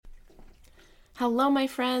Hello, my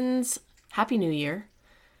friends. Happy New Year.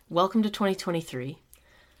 Welcome to 2023.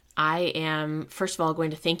 I am, first of all, going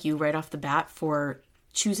to thank you right off the bat for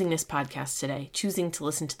choosing this podcast today, choosing to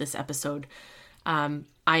listen to this episode. I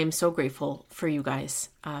am so grateful for you guys.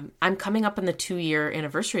 I'm coming up on the 2-year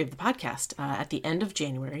anniversary of the podcast at the end of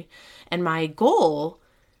January, and my goal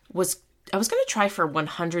was I was going to try for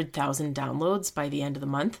 100,000 downloads by the end of the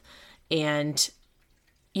month, and,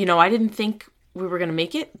 I didn't think we were going to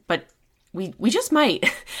make it, but we just might.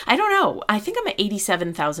 I don't know. I think I'm at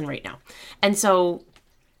 87,000 right now. And so,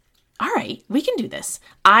 all right, we can do this.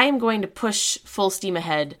 I am going to push full steam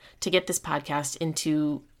ahead to get this podcast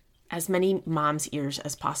into as many moms' ears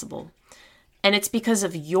as possible. And it's because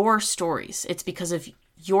of your stories. It's because of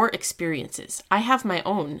your experiences. I have my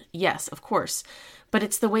own, yes, of course. But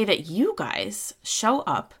it's the way that you guys show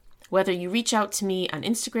up, whether you reach out to me on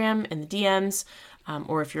Instagram in the DMs,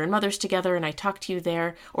 or if you're in Mothers Together and I talk to you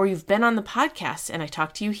there, or you've been on the podcast and I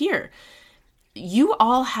talk to you here. You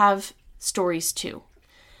all have stories too.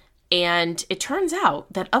 And it turns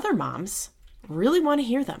out that other moms really want to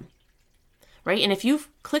hear them, right? And if you've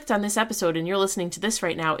clicked on this episode and you're listening to this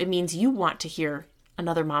right now, it means you want to hear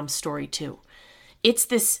another mom's story too. It's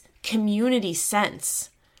this community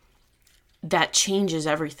sense that changes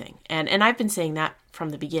everything. And I've been saying that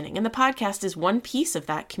from the beginning. And the podcast is one piece of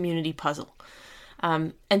that community puzzle.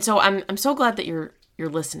 And so I'm so glad that you're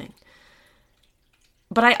listening.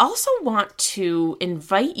 But I also want to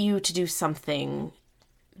invite you to do something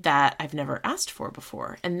that I've never asked for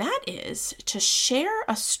before, and that is to share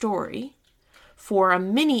a story for a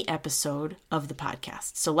mini episode of the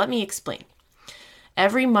podcast. So let me explain.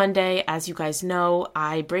 Every Monday, as you guys know,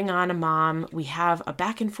 I bring on a mom. We have a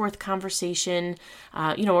back and forth conversation,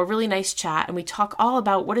 a really nice chat, and we talk all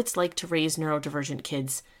about what it's like to raise neurodivergent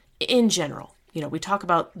kids in general. We talk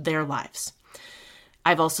about their lives.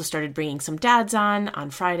 I've also started bringing some dads on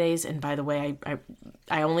Fridays. And by the way,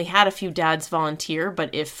 I only had a few dads volunteer,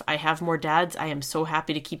 but if I have more dads, I am so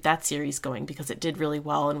happy to keep that series going because it did really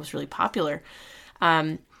well and was really popular.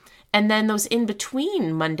 And then those in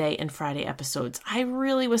between Monday and Friday episodes, I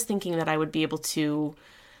really was thinking that I would be able to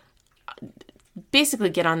basically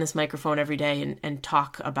get on this microphone every day and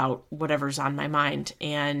talk about whatever's on my mind.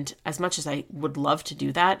 And as much as I would love to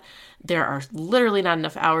do that, there are literally not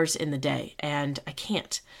enough hours in the day, and I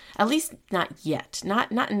can't, at least not yet,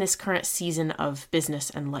 not in this current season of business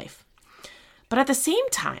and life. But at the same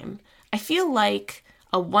time, I feel like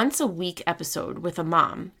a once a week episode with a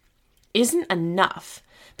mom isn't enough,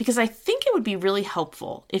 because I think it would be really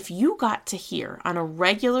helpful if you got to hear on a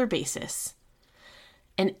regular basis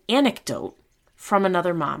an anecdote from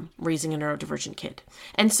another mom raising a neurodivergent kid.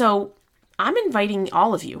 And so I'm inviting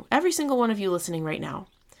all of you, every single one of you listening right now,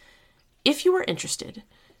 if you are interested,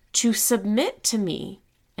 to submit to me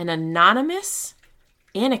an anonymous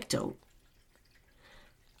anecdote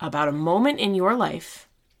about a moment in your life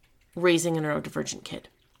raising a neurodivergent kid.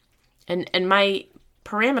 And my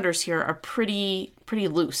parameters here are pretty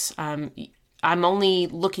loose. I'm only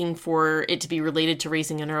looking for it to be related to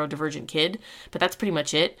raising a neurodivergent kid, but that's pretty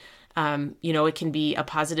much it. It can be a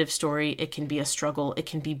positive story. It can be a struggle. It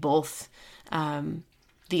can be both.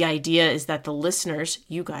 The idea is that the listeners,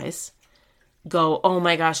 you guys, go, oh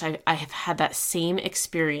my gosh, I have had that same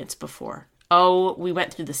experience before. Oh, we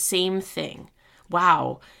went through the same thing.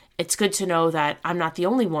 Wow. It's good to know that I'm not the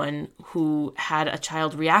only one who had a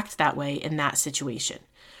child react that way in that situation,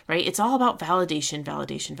 right? It's all about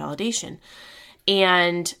validation.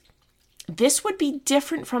 And this would be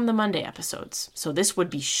different from the Monday episodes. So this would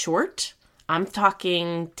be short. I'm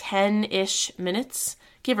talking 10-ish minutes,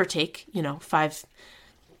 give or take,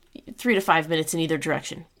 3 to 5 minutes in either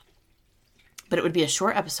direction. But it would be a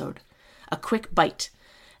short episode, a quick bite,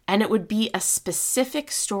 and it would be a specific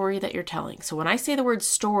story that you're telling. So when I say the word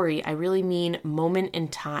story, I really mean moment in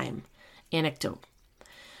time, anecdote.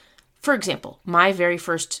 For example, my very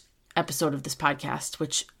first episode of this podcast,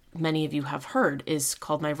 which many of you have heard, is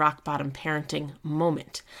called My Rock Bottom Parenting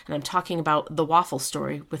Moment. And I'm talking about the waffle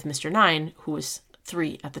story with Mr. 9, who was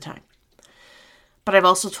 3 at the time. But I've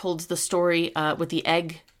also told the story with the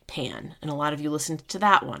egg pan, and a lot of you listened to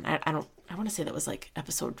that one. I want to say that was like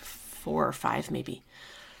episode 4 or 5 maybe.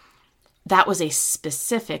 That was a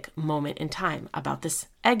specific moment in time about this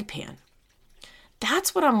egg pan.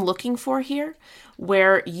 That's what I'm looking for here,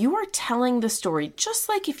 where you are telling the story, just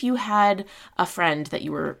like if you had a friend that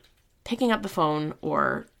you were picking up the phone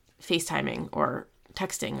or FaceTiming or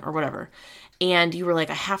texting or whatever, and you were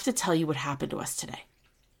like, I have to tell you what happened to us today.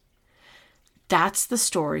 That's the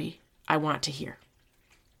story I want to hear.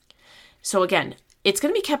 So again, it's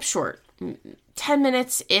going to be kept short, 10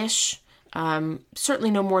 minutes-ish.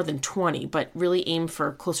 certainly no more than 20, but really aim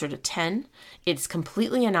for closer to 10. It's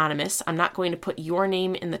completely anonymous. I'm not going to put your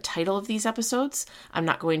name in the title of these episodes. I'm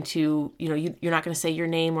not going to, you're not going to say your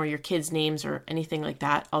name or your kids' names or anything like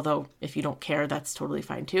that. Although if you don't care, that's totally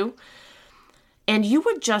fine too. And you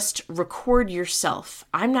would just record yourself.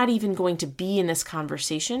 I'm not even going to be in this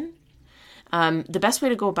conversation. The best way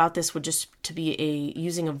to go about this would just to be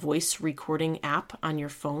using a voice recording app on your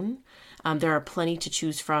phone. There are plenty to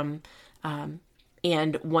choose from.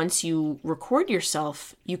 And once you record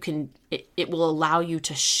yourself, it will allow you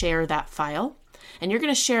to share that file, and you're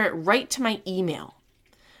going to share it right to my email.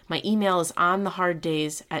 My email is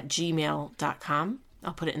ontheharddays@gmail.com.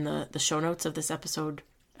 I'll put it in the show notes of this episode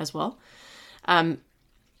as well.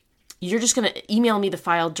 You're just going to email me the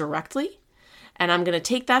file directly, and I'm going to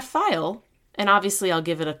take that file, and obviously I'll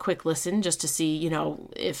give it a quick listen just to see,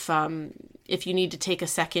 if you need to take a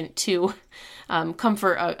second to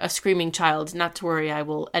comfort a screaming child. Not to worry, I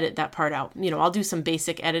will edit that part out. I'll do some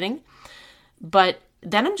basic editing, but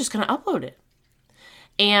then I'm just going to upload it.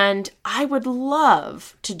 And I would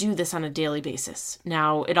love to do this on a daily basis.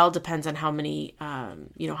 Now, it all depends on how many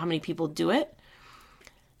people do it.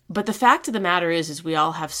 But the fact of the matter is we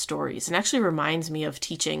all have stories. And actually reminds me of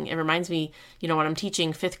teaching. It reminds me, when I'm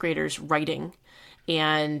teaching fifth graders writing,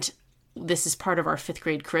 and this is part of our fifth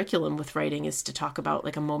grade curriculum with writing, is to talk about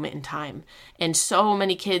like a moment in time. And so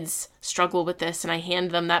many kids struggle with this, and I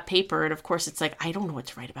hand them that paper. And of course it's like, I don't know what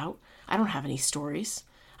to write about. I don't have any stories.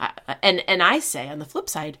 And I say on the flip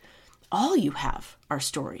side, all you have are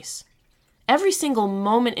stories. Every single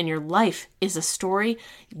moment in your life is a story.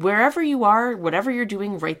 Wherever you are, whatever you're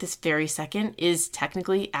doing right this very second is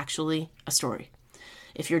technically actually a story.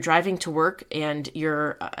 If you're driving to work and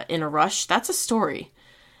you're in a rush, that's a story.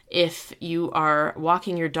 If you are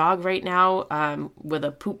walking your dog right now with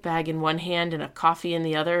a poop bag in one hand and a coffee in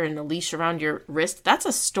the other and a leash around your wrist, that's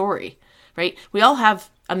a story, right? We all have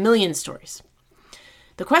a million stories.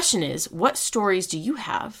 The question is, what stories do you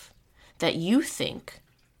have that you think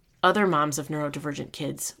other moms of neurodivergent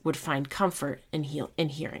kids would find comfort in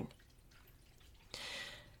hearing?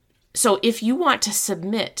 So if you want to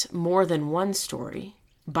submit more than one story,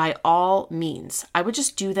 by all means, I would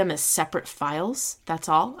just do them as separate files. That's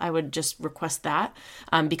all. I would just request that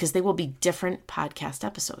because they will be different podcast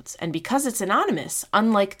episodes. And because it's anonymous,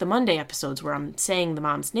 unlike the Monday episodes where I'm saying the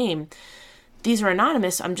mom's name, these are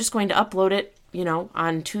anonymous. I'm just going to upload it.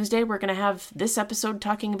 On Tuesday, we're going to have this episode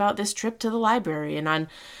talking about this trip to the library. And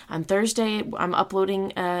on Thursday, I'm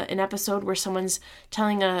uploading an episode where someone's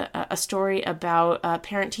telling a story about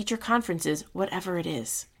parent-teacher conferences, whatever it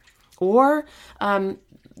is. Or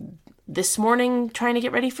this morning, trying to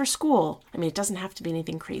get ready for school. I mean, it doesn't have to be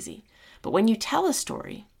anything crazy. But when you tell a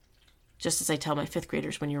story, just as I tell my fifth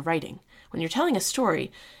graders when you're writing, when you're telling a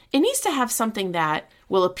story, it needs to have something that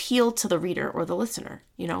will appeal to the reader or the listener.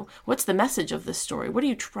 What's the message of this story? What are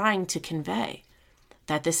you trying to convey?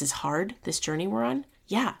 That this is hard, this journey we're on?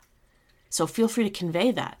 Yeah. So feel free to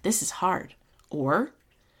convey that. This is hard. Or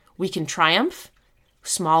we can triumph.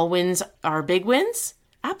 Small wins are big wins.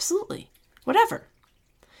 Absolutely. Whatever.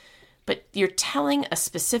 But you're telling a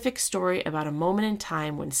specific story about a moment in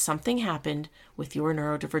time when something happened with your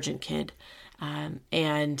neurodivergent kid.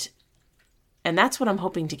 And that's what I'm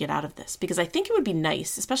hoping to get out of this, because I think it would be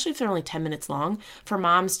nice, especially if they're only 10 minutes long, for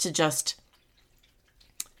moms to just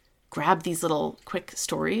grab these little quick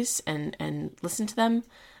stories and listen to them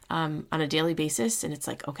on a daily basis. And it's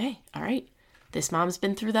like, okay, all right, this mom's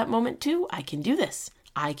been through that moment too. I can do this.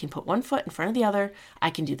 I can put one foot in front of the other. I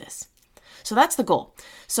can do this. So that's the goal.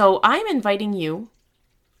 So I'm inviting you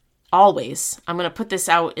always. I'm going to put this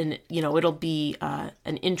out and, it'll be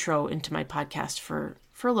an intro into my podcast for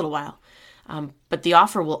a little while. But the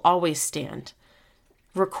offer will always stand.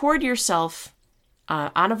 Record yourself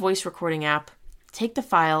on a voice recording app, take the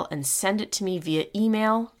file and send it to me via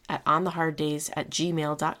email at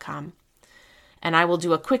ontheharddays@gmail.com. And I will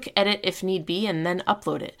do a quick edit if need be and then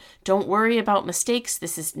upload it. Don't worry about mistakes.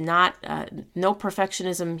 This is not, no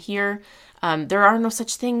perfectionism here. There are no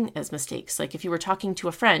such thing as mistakes. Like if you were talking to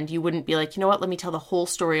a friend, you wouldn't be like, let me tell the whole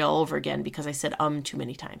story all over again because I said too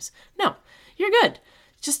many times. No, you're good.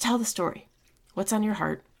 Just tell the story. What's on your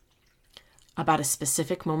heart about a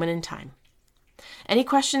specific moment in time. Any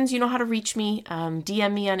questions, you know how to reach me.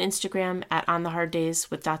 DM me on Instagram at ontheharddays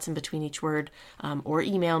with dots in between each word, or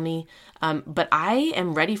email me. But I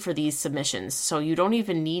am ready for these submissions. So you don't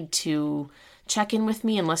even need to check in with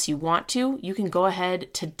me unless you want to. You can go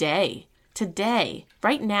ahead today,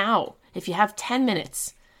 right now. If you have 10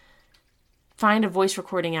 minutes, find a voice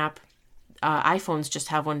recording app. iPhones just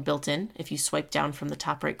have one built in if you swipe down from the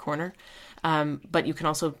top right corner. But you can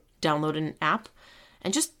also download an app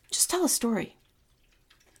and just tell a story.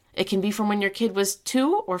 It can be from when your kid was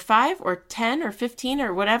 2 or 5 or 10 or 15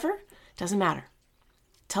 or whatever. Doesn't matter.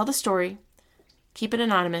 Tell the story. Keep it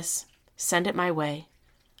anonymous. Send it my way.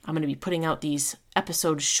 I'm going to be putting out these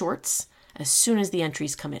episode shorts as soon as the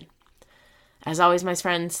entries come in. As always, my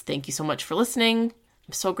friends, thank you so much for listening.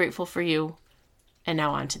 I'm so grateful for you. And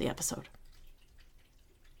now on to the episode.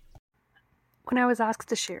 When I was asked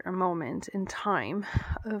to share a moment in time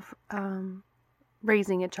of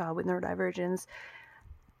raising a child with neurodivergence,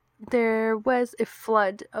 there was a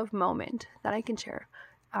flood of moment that I can share.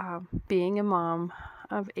 Being a mom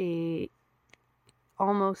of a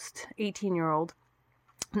almost 18-year-old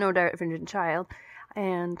neurodivergent child,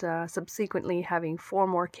 and subsequently having 4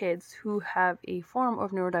 more kids who have a form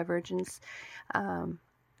of neurodivergence,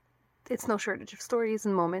 it's no shortage of stories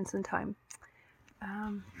and moments in time.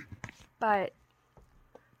 But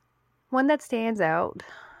one that stands out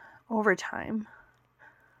over time,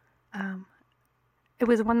 it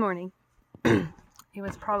was one morning. It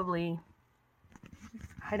was probably,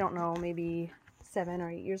 I don't know, maybe 7 or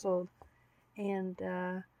 8 years old. And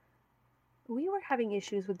we were having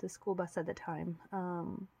issues with the school bus at the time.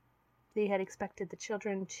 They had expected the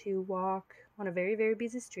children to walk on a very, very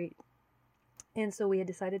busy street. And so we had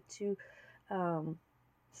decided to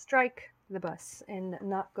strike the bus and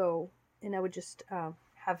not go. And I would just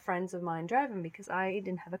have friends of mine drive them because I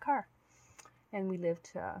didn't have a car. And we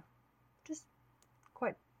lived just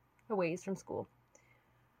quite a ways from school.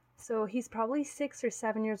 So he's probably 6 or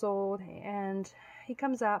 7 years old, and he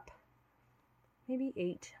comes up, maybe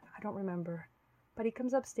 8, I don't remember. But he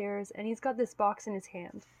comes upstairs, and he's got this box in his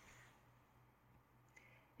hand.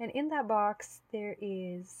 And in that box, there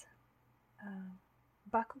is a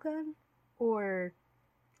Bakugan, or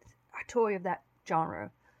a toy of that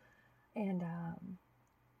genre. And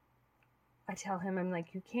I tell him, I'm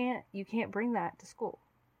like, you can't bring that to school.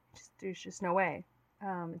 There's just no way.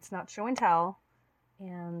 It's not show and tell.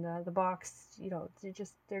 And the box,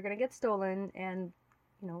 they're going to get stolen. And,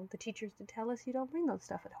 the teachers did tell us you don't bring those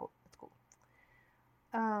stuff at school.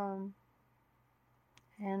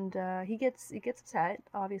 He gets upset,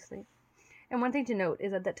 obviously. And one thing to note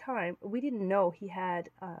is at that time, we didn't know he had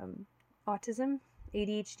autism,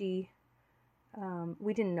 ADHD.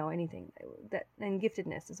 We didn't know anything and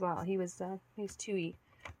giftedness as well. He was 2E,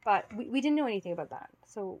 but we didn't know anything about that.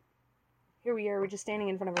 So here we are, we're just standing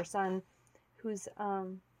in front of our son, who's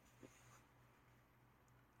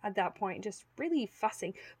at that point just really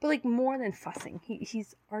fussing, but like more than fussing.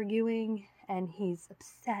 He's arguing and he's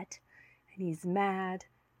upset and he's mad.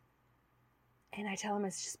 And I tell him,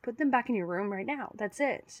 it's just put them back in your room right now. That's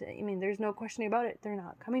it. I mean, there's no questioning about it. They're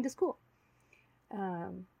not coming to school.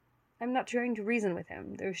 I'm not trying to reason with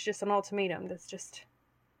him. There's just an ultimatum that's just,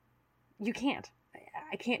 you can't.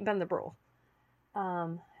 I can't bend the rule.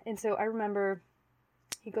 And so I remember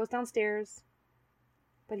he goes downstairs,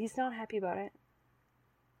 but he's not happy about it.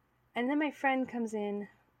 And then my friend comes in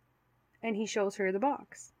and he shows her the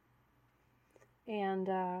box. And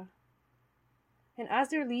as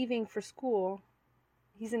they're leaving for school,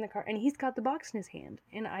 he's in the car and he's got the box in his hand.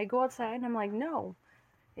 And I go outside and I'm like, no,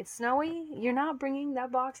 it's snowy. You're not bringing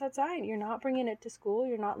that box outside. You're not bringing it to school.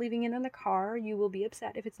 You're not leaving it in the car. You will be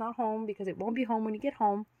upset if it's not home because it won't be home when you get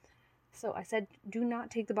home. So I said, do not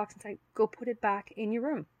take the box inside. Go put it back in your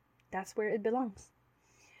room. That's where it belongs.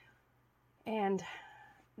 And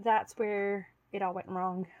that's where it all went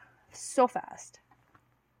wrong so fast.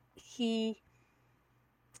 He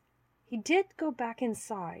did go back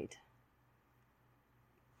inside.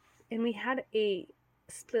 And we had a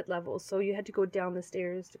split level, so you had to go down the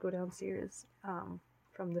stairs to go downstairs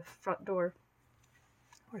from the front door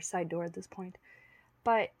or side door at this point.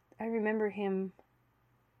 But I remember him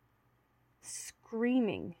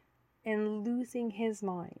screaming and losing his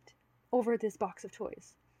mind over this box of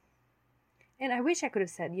toys. And I wish I could have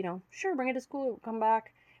said, sure, bring it to school, it will come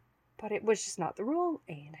back. But it was just not the rule,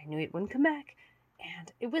 and I knew it wouldn't come back.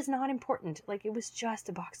 And it was not important. Like, it was just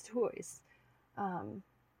a box of toys.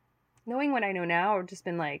 Knowing what I know now, I've just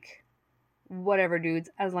been like, whatever, dudes,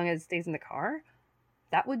 as long as it stays in the car.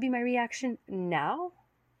 That would be my reaction now.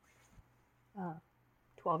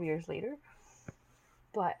 12 years later.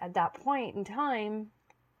 But at that point in time,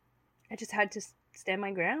 I just had to stand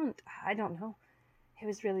my ground. I don't know. It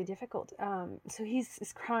was really difficult. So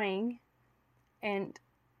he's crying, and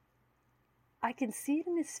I can see it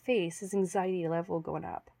in his face, his anxiety level going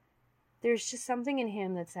up. There's just something in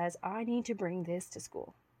him that says, I need to bring this to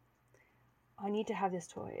school. I need to have this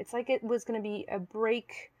toy. It's like it was going to be a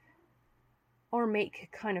break or make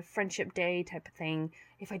kind of friendship day type of thing.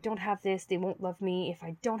 If I don't have this, they won't love me. If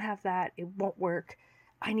I don't have that, it won't work.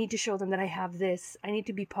 I need to show them that I have this. I need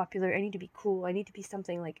to be popular. I need to be cool. I need to be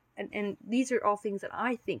something like, and these are all things that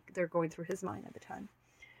I think they're going through his mind at the time.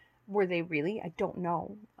 Were they really? I don't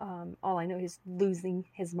know. All I know is losing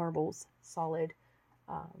his marbles solid,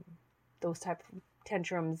 those type of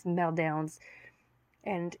tantrums, meltdowns,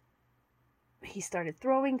 and he started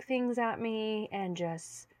throwing things at me and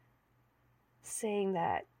just saying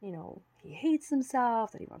that, he hates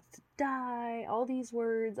himself, that he wants to die. All these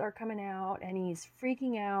words are coming out, and he's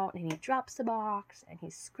freaking out, and he drops the box, and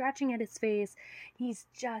he's scratching at his face. He's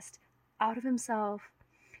just out of himself,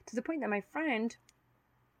 to the point that my friend,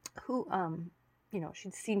 who,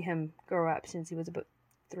 she'd seen him grow up since he was about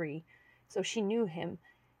 3, so she knew him,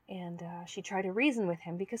 and she tried to reason with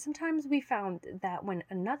him, because sometimes we found that when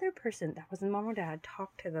another person that wasn't mom or dad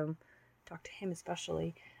talked to him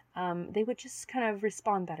especially, they would just kind of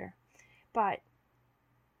respond better. But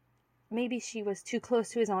maybe she was too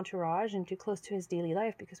close to his entourage and too close to his daily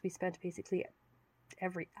life, because we spent basically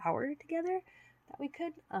every hour together that we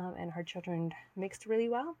could, and our children mixed really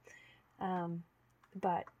well.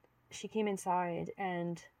 But she came inside,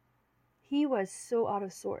 and he was so out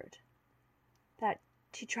of sort that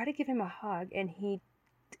she tried to give him a hug, and he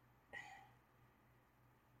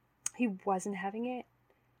wasn't having it.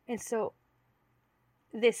 And so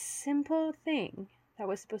this simple thing that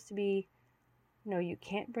was supposed to be, you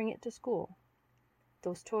can't bring it to school.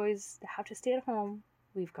 Those toys have to stay at home.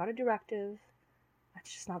 We've got a directive.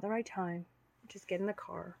 That's just not the right time. Just get in the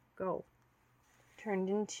car. Go. Turned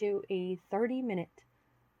into a 30-minute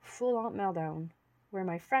full-on meltdown, where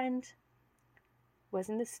my friend was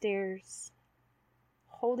in the stairs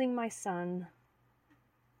holding my son,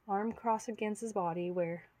 arm crossed against his body,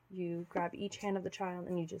 where you grab each hand of the child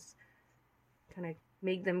and you just kind of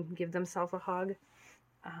make them give themselves a hug,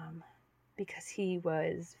 because he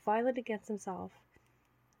was violent against himself.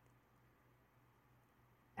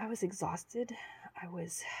 I was exhausted. I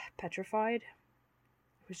was petrified.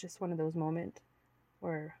 It was just one of those moments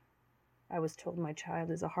where I was told my child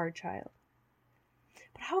is a hard child.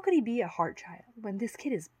 But how could he be a hard child when this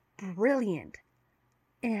kid is brilliant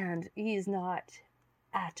and he's not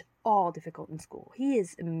at all difficult in school? He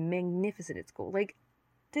is magnificent at school. Like,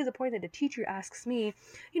 to the point that the teacher asks me,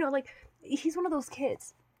 he's one of those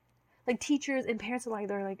kids. Like, teachers and parents alike,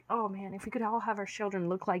 they're like, oh man, if we could all have our children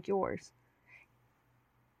look like yours.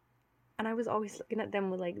 And I was always looking at them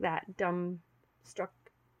with like that dumb struck.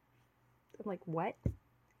 I'm like, what?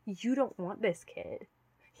 You don't want this kid.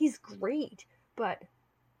 He's great, but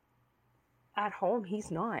at home, he's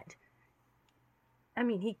not. I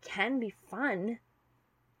mean, he can be fun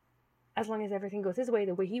as long as everything goes his way,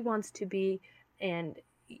 the way he wants to be, and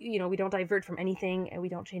we don't divert from anything, and we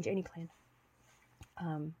don't change any plan.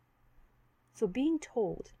 So being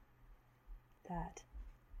told that,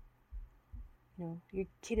 your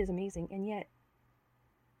kid is amazing, and yet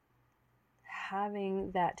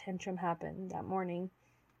having that tantrum happen that morning,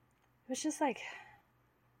 it was just like,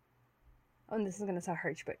 and this is going to sound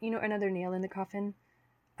harsh, but, another nail in the coffin,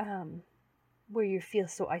 where you feel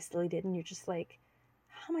so isolated, and you're just like,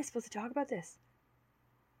 how am I supposed to talk about this?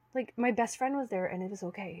 Like, my best friend was there, and it was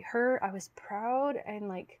okay. I was proud, and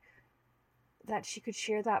like, that she could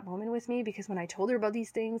share that moment with me, because when I told her about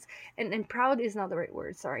these things, and proud is not the right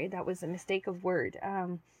word, sorry, that was a mistake of word,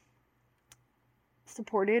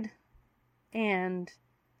 supported, and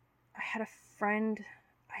I had a friend,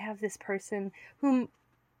 I have this person whom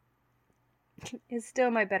is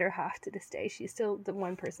still my better half to this day. She's still the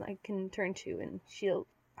one person I can turn to, and she'll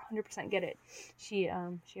 100% get it. She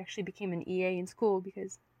actually became an EA in school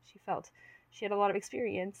because she felt she had a lot of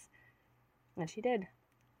experience, and she did,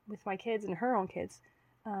 with my kids and her own kids.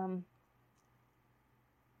 But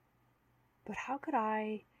how could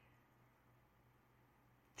I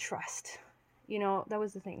trust? That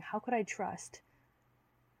was the thing. How could I trust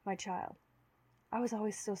my child? I was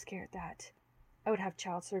always so scared that I would have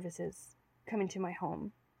child services come into my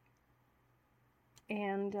home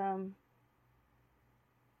and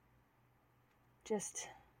just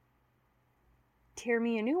tear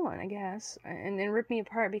me a new one, I guess, and then rip me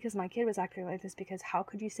apart because my kid was acting like this. Because how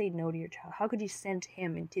could you say no to your child? How could you send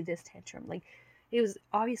him into this tantrum? Like, it was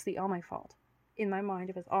obviously all my fault. In my mind,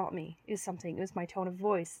 it was all me. It was something. It was my tone of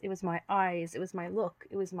voice. It was my eyes. It was my look.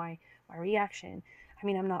 It was my reaction. I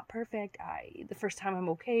mean, I'm not perfect. The first time I'm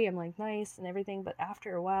okay. I'm like nice and everything. But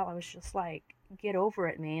after a while, I was just like, get over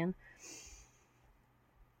it, man.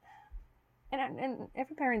 And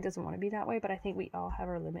every parent doesn't want to be that way, but I think we all have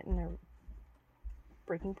our limit and our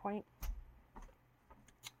breaking point.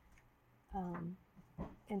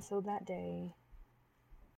 And so that day,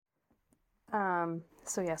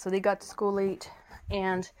 so they got to school late,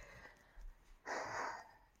 and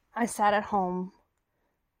I sat at home.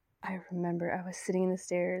 I remember I was sitting in the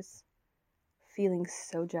stairs, feeling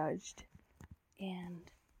so judged and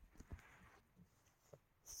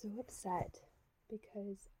so upset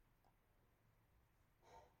because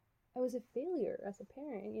I was a failure as a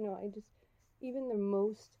parent. Even the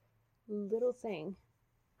most little thing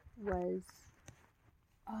was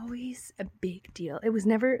always a big deal. It was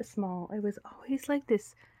never small. It was always like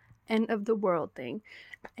this end of the world thing.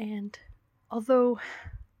 And although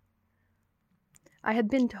I had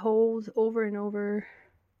been told over and over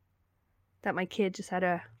that my kid just had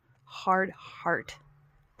a hard heart,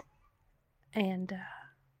 and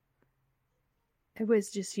it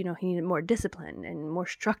was just, he needed more discipline and more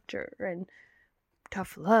structure and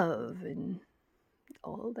tough love and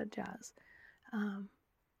all that jazz.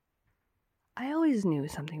 I always knew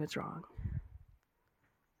something was wrong.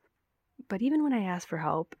 But even when I asked for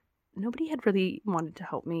help, nobody had really wanted to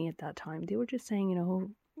help me at that time. They were just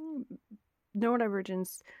saying,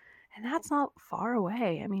 neurodivergence, and that's not far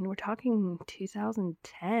away. I mean, we're talking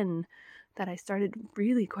 2010 that I started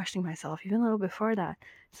really questioning myself, even a little before that.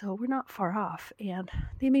 So we're not far off. And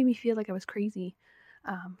they made me feel like I was crazy.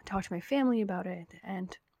 Talked to my family about it,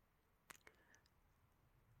 and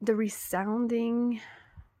the resounding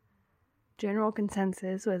general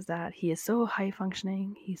consensus was that he is so high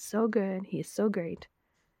functioning, he's so good, he is so great,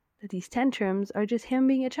 that these tantrums are just him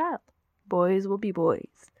being a child. Boys will be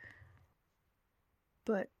boys.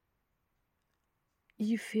 But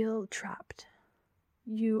you feel trapped.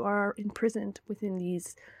 You are imprisoned within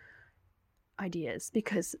these ideas,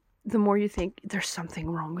 because the more you think there's something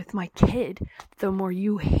wrong with my kid, the more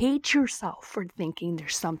you hate yourself for thinking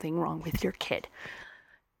there's something wrong with your kid.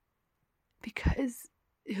 Because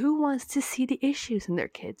who wants to see the issues in their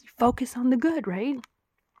kids? You focus on the good, right?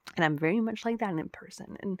 And I'm very much like that in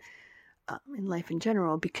person and in life in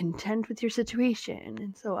general. Be content with your situation.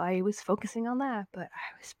 And so I was focusing on that, but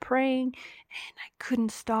I was praying and I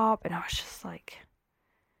couldn't stop. And I was just like,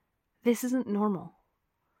 this isn't normal.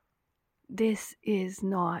 This is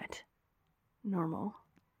not normal.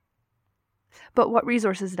 But what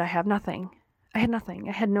resources did I have? Nothing. I had nothing.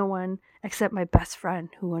 I had no one except my best friend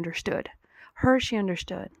who understood. She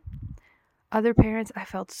understood. Other parents, I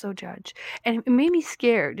felt so judged. And it made me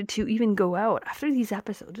scared to even go out after these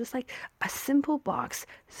episodes. Just like a simple box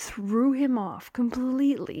threw him off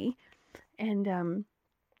completely. And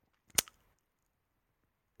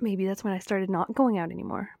maybe that's when I started not going out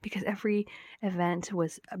anymore, because every event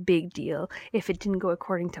was a big deal. If it didn't go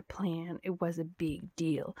according to plan, it was a big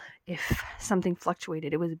deal. If something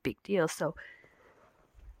fluctuated, it was a big deal. So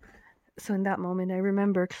in that moment, I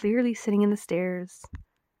remember clearly sitting in the stairs,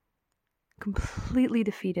 completely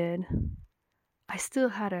defeated. I still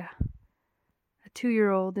had a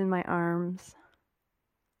 2-year-old in my arms,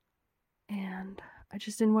 and I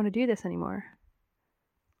just didn't want to do this anymore.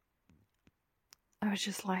 I was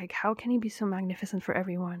just like, how can he be so magnificent for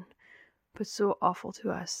everyone, but so awful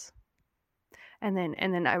to us? And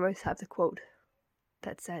then I always have the quote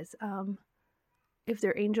that says, if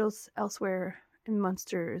there are angels elsewhere and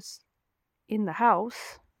monsters in the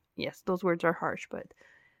house, yes, those words are harsh, but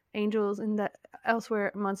angels in the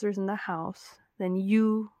elsewhere, monsters in the house, then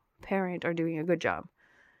you, parent, are doing a good job.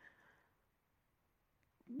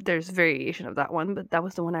 There's a variation of that one, but that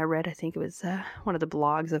was the one I read. I think it was one of the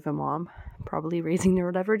blogs of a mom, probably raising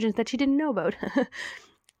neurodivergence that she didn't know about.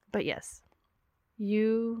 But yes,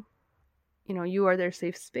 you are their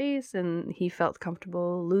safe space, and he felt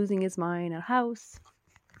comfortable losing his mind at house.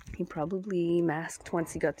 He probably masked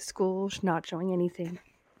once he got to school, not showing anything.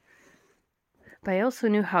 But I also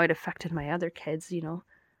knew how it affected my other kids.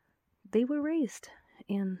 They were raised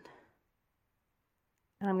in,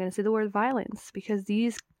 and I'm going to say the word violence, because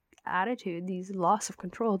these attitude, these loss of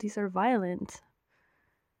control, these are violent.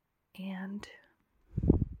 And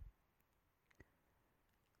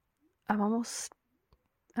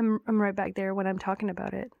I'm right back there when I'm talking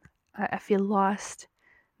about it. I feel lost,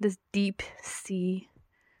 this deep sea,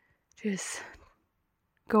 just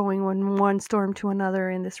going one storm to another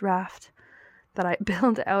in this raft that I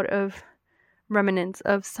built out of remnants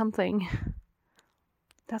of something.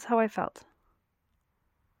 That's how I felt.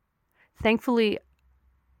 Thankfully,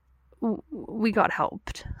 we got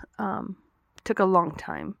helped. Took a long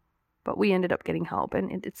time, but we ended up getting help,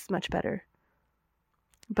 and it's much better.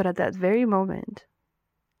 But at that very moment,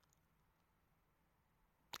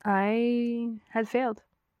 I had failed.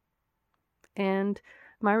 And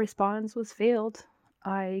my response was failed.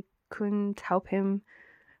 I couldn't help him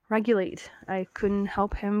regulate. I couldn't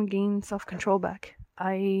help him gain self-control back.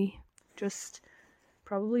 I just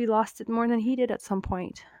probably lost it more than he did at some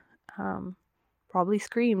point. Probably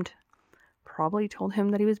screamed. probably told him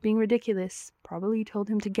that he was being ridiculous, probably told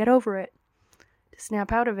him to get over it, to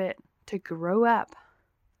snap out of it, to grow up.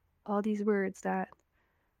 All these words that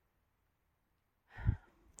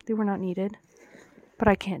they were not needed, but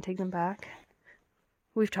I can't take them back.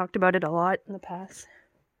 We've talked about it a lot in the past.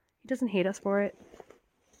 He doesn't hate us for it.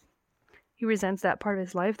 He resents that part of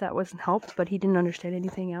his life that wasn't helped, but he didn't understand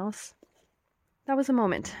anything else. That was a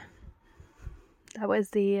moment. That was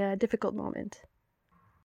the difficult moment.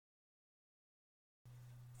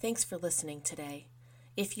 Thanks for listening today.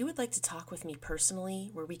 If you would like to talk with me personally,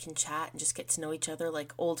 where we can chat and just get to know each other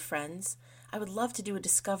like old friends, I would love to do a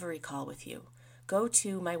discovery call with you. Go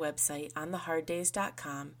to my website,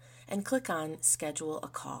 ontheharddays.com, and click on Schedule a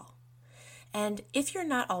Call. And if you're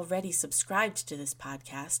not already subscribed to this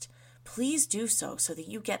podcast, please do so that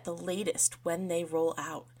you get the latest when they roll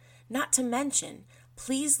out. Not to mention,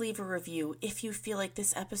 please leave a review if you feel like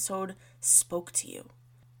this episode spoke to you.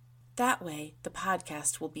 That way, the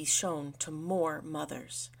podcast will be shown to more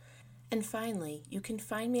mothers. And finally, you can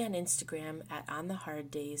find me on Instagram at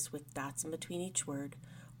ontheharddays with dots in between each word,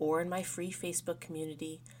 or in my free Facebook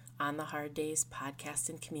community, On the Hard Days Podcast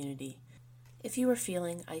and Community. If you are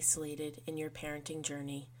feeling isolated in your parenting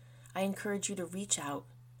journey, I encourage you to reach out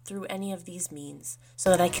through any of these means so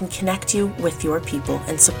that I can connect you with your people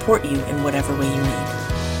and support you in whatever way you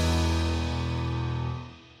need.